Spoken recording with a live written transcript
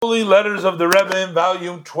Holy Letters of the Rebbe in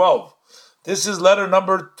Volume 12. This is letter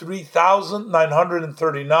number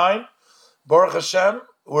 3939. Baruch Hashem,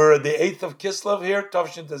 we're at the 8th of Kislev here,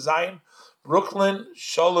 Tavshin Tezayin, Brooklyn,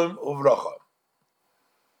 Shalom Uvracha.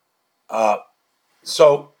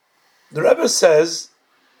 So the Rebbe says,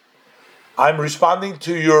 I'm responding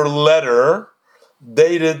to your letter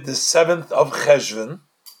dated the 7th of Cheshvan,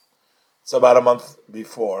 it's about a month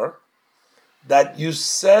before, that you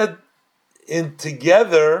said in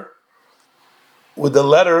together with the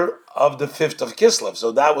letter of the 5th of Kislev.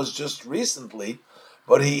 So that was just recently,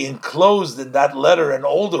 but he enclosed in that letter an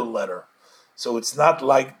older letter. So it's not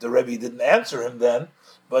like the Rebbe didn't answer him then,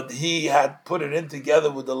 but he had put it in together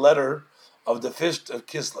with the letter of the 5th of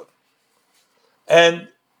Kislev. And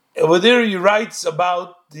over there he writes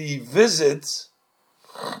about the visit,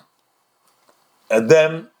 and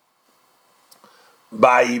then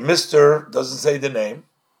by Mr., doesn't say the name,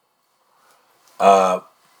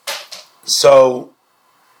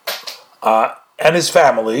 and his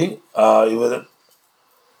family,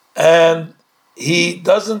 and he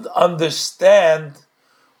doesn't understand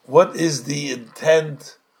what is the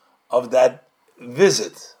intent of that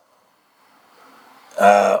visit.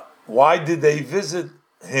 Why did they visit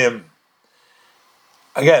him?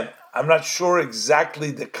 Again, I'm not sure exactly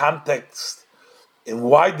the context in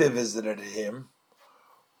why they visited him,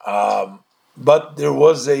 but there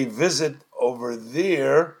was a visit over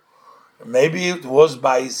there. Maybe it was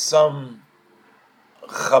by some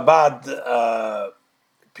Chabad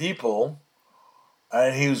people,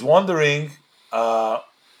 and he was wondering why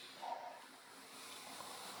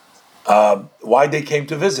they came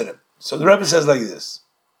to visit him. So the Rebbe says like this.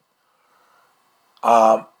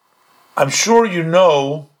 I'm sure you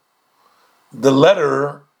know the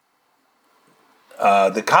letter,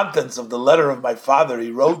 the contents of the letter of my father he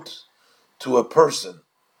wrote to a person.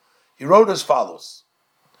 He wrote as follows.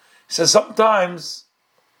 He says, sometimes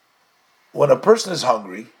when a person is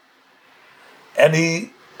hungry and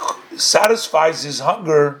he satisfies his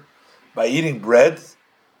hunger by eating bread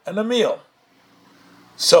and a meal.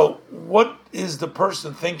 So what is the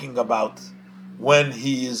person thinking about when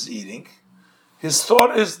he is eating? His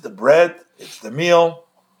thought is the bread, it's the meal,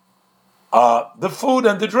 the food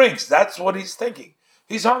and the drinks. That's what he's thinking.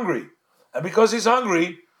 He's hungry. And because he's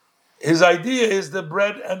hungry, his idea is the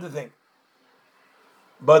bread and the thing.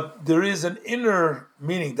 But there is an inner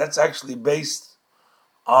meaning that's actually based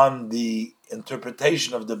on the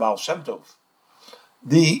interpretation of the Baal Shem Tov.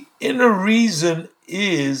 The inner reason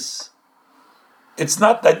is, it's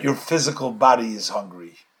not that your physical body is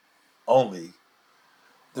hungry only.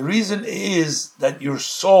 The reason is that your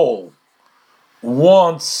soul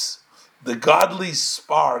wants the godly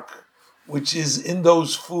spark which is in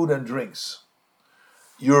those food and drinks.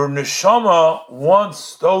 Your neshama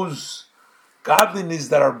wants those godliness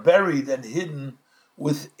that are buried and hidden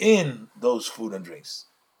within those food and drinks.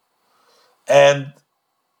 And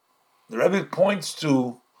the Rebbe points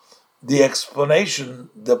to the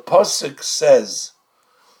explanation. The Pasuk says,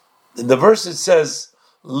 in the verse it says,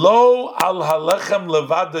 Lo al halechem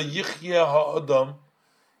levada yichye ha'odam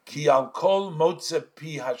ki al kol motze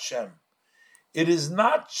pi Hashem. It is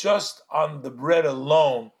not just on the bread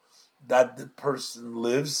alone that the person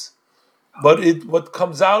lives, but what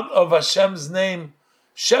comes out of Hashem's name,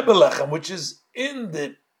 Shebelechem, which is in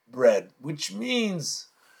the bread, which means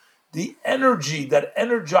the energy that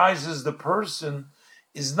energizes the person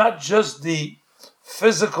is not just the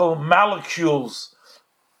physical molecules,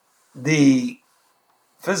 the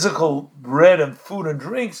physical bread and food and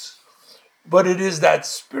drinks, but it is that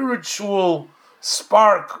spiritual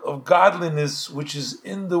spark of godliness which is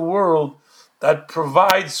in the world that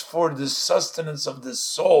provides for the sustenance of the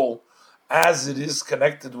soul as it is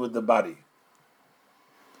connected with the body.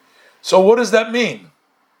 So what does that mean?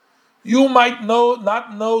 You might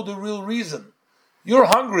not know the real reason. You're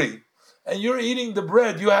hungry and you're eating the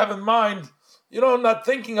bread you have in mind. Not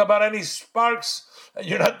thinking about any sparks, and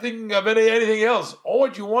you're not thinking of anything else. All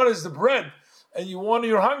what you want is the bread, and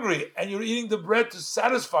you're hungry, and you're eating the bread to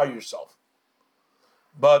satisfy yourself.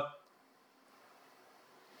 But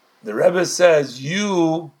the Rebbe says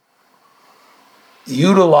you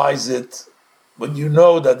utilize it when you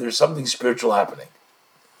know that there's something spiritual happening.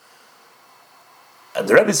 And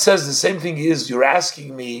the Rebbe says the same thing is, you're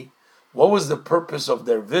asking me, what was the purpose of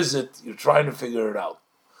their visit? You're trying to figure it out.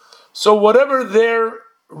 So whatever their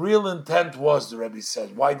real intent was, the Rebbe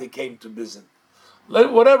says, why they came to visit,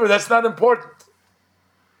 whatever, that's not important.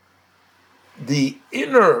 The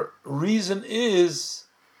inner reason is,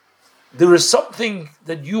 there is something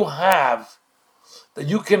that you have that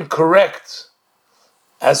you can correct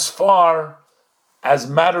as far as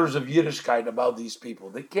matters of Yiddishkeit about these people.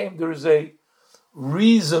 They came, there is a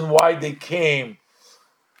reason why they came.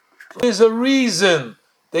 There's a reason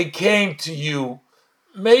they came to you.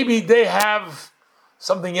 Maybe they have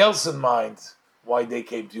something else in mind why they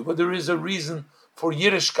came to you, but there is a reason for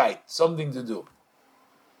Yiddishkeit, something to do.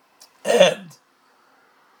 And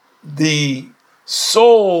the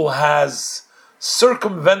soul has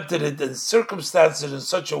circumvented it and circumstanced it in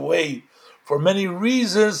such a way for many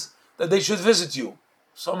reasons that they should visit you.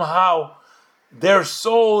 Somehow their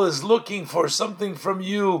soul is looking for something from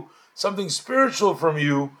you, something spiritual from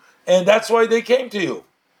you, and that's why they came to you.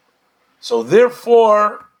 So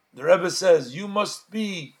therefore, the Rebbe says, you must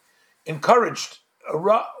be encouraged,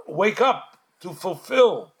 wake up to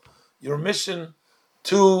fulfill your mission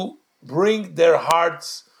to bring their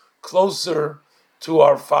hearts closer to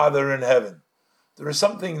our Father in heaven. There is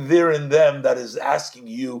something there in them that is asking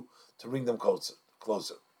you to bring them closer.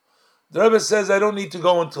 The Rebbe says, I don't need to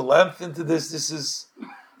go into length into this.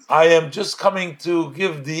 I am just coming to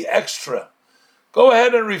give the extra. Go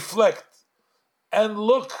ahead and reflect and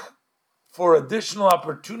look for additional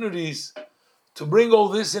opportunities to bring all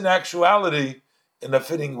this in actuality in a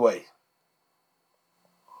fitting way.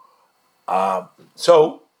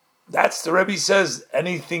 So that's the Rebbe says,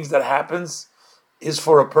 anything that happens is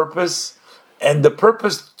for a purpose, and the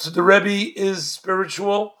purpose to the Rebbe is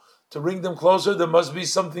spiritual, to bring them closer. There must be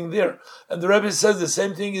something there. And the Rebbe says the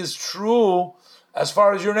same thing is true as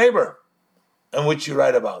far as your neighbor, in which you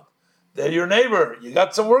write about. They're your neighbor. You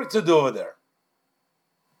got some work to do over there.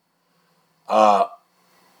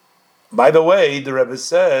 By the way, the Rebbe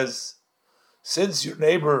says, since your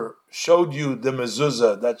neighbor showed you the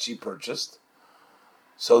mezuzah that she purchased,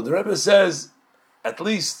 so the Rebbe says, at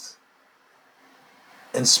least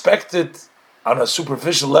inspect it on a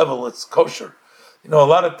superficial level, it's kosher. A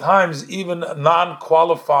lot of times even a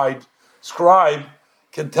non-qualified scribe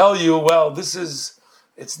can tell you, well,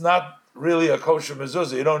 it's not really a kosher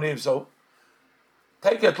mezuzah, you don't need, so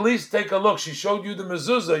at least take a look. She showed you the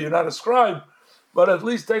mezuzah, you're not a scribe, but at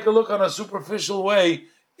least take a look on a superficial way,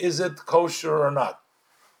 is it kosher or not?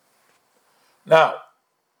 Now,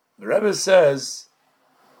 the Rebbe says,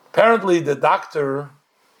 apparently the doctor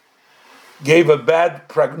gave a bad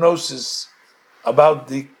prognosis about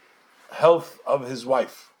the health of his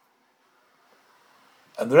wife.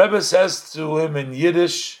 And the Rebbe says to him in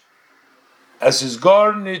Yiddish, "Es is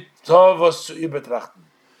gar nit tov was zu betrachten."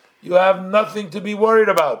 You have nothing to be worried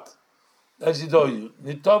about. As he told you,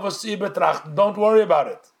 nit tov was zu betrachten. Don't worry about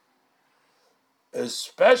it.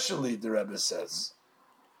 Especially, the Rebbe says,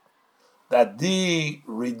 that the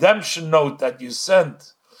redemption note that you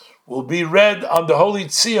sent will be read on the Holy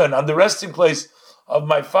Tzion, on the resting place of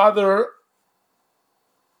my father-in-law,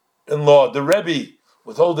 the Rebbe,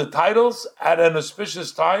 with all the titles at an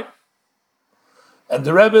auspicious time. And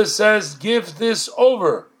the Rebbe says, give this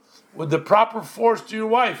over with the proper force to your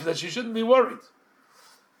wife, that she shouldn't be worried.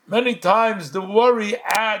 Many times the worry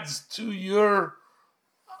adds to your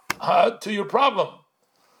problem.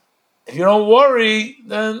 If you don't worry,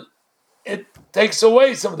 then it takes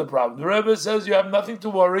away some of the problem. The Rebbe says you have nothing to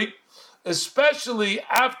worry, especially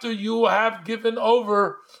after you have given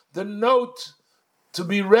over the note to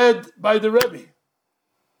be read by the Rebbe.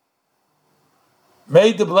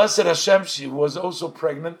 May the blessed Hashem, she was also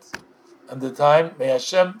pregnant at the time, may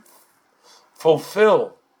Hashem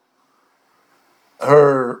fulfill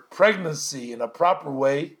her pregnancy in a proper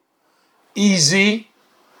way, easy,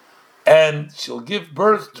 and she'll give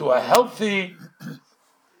birth to a healthy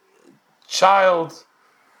child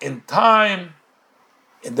in time,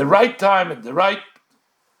 in the right time,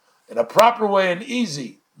 in a proper way and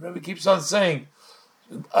easy. Rebbe keeps on saying,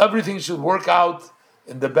 everything should work out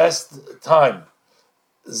in the best time.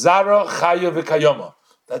 Zara Chaya V'Kayoma.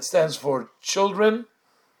 That stands for children,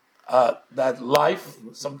 that life.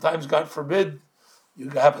 Sometimes, God forbid, you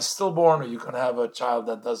can have a stillborn, or you can have a child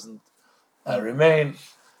that doesn't remain.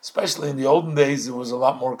 Especially in the olden days, it was a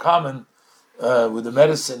lot more common with the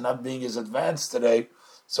medicine not being as advanced today.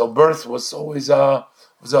 So birth was always a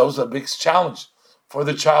big challenge for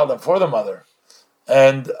the child and for the mother.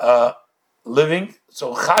 And living,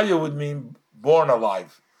 so Chaya would mean born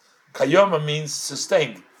alive. Kayoma means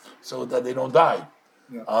sustained, so that they don't die.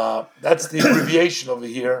 Yeah. That's the abbreviation over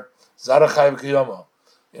here. Zara Chaya Kayoma.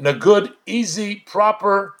 In a good, easy,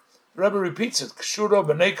 proper, the Rebbe repeats it, Kshura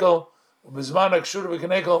B'nekel, Ubizmana Kshura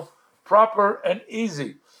B'nekel, proper and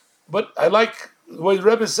easy. But I like the way the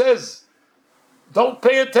Rebbe says, don't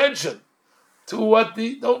pay attention to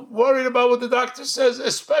don't worry about what the doctor says,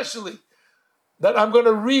 especially that I'm going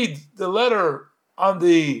to read the letter on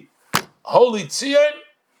the Holy Tzion.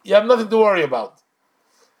 You have nothing to worry about.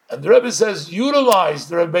 And the Rebbe says, utilize,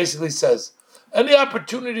 the Rebbe basically says, any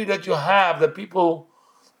opportunity that you have, that people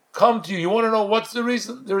come to you, you want to know what's the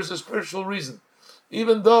reason? There is a spiritual reason.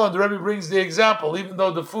 Even though, and the Rebbe brings the example, even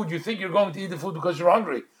though the food, you think you're going to eat the food because you're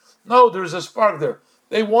hungry. No, there's a spark there.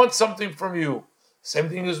 They want something from you. Same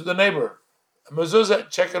thing is with the neighbor. A mezuzah,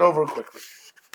 check it over quickly.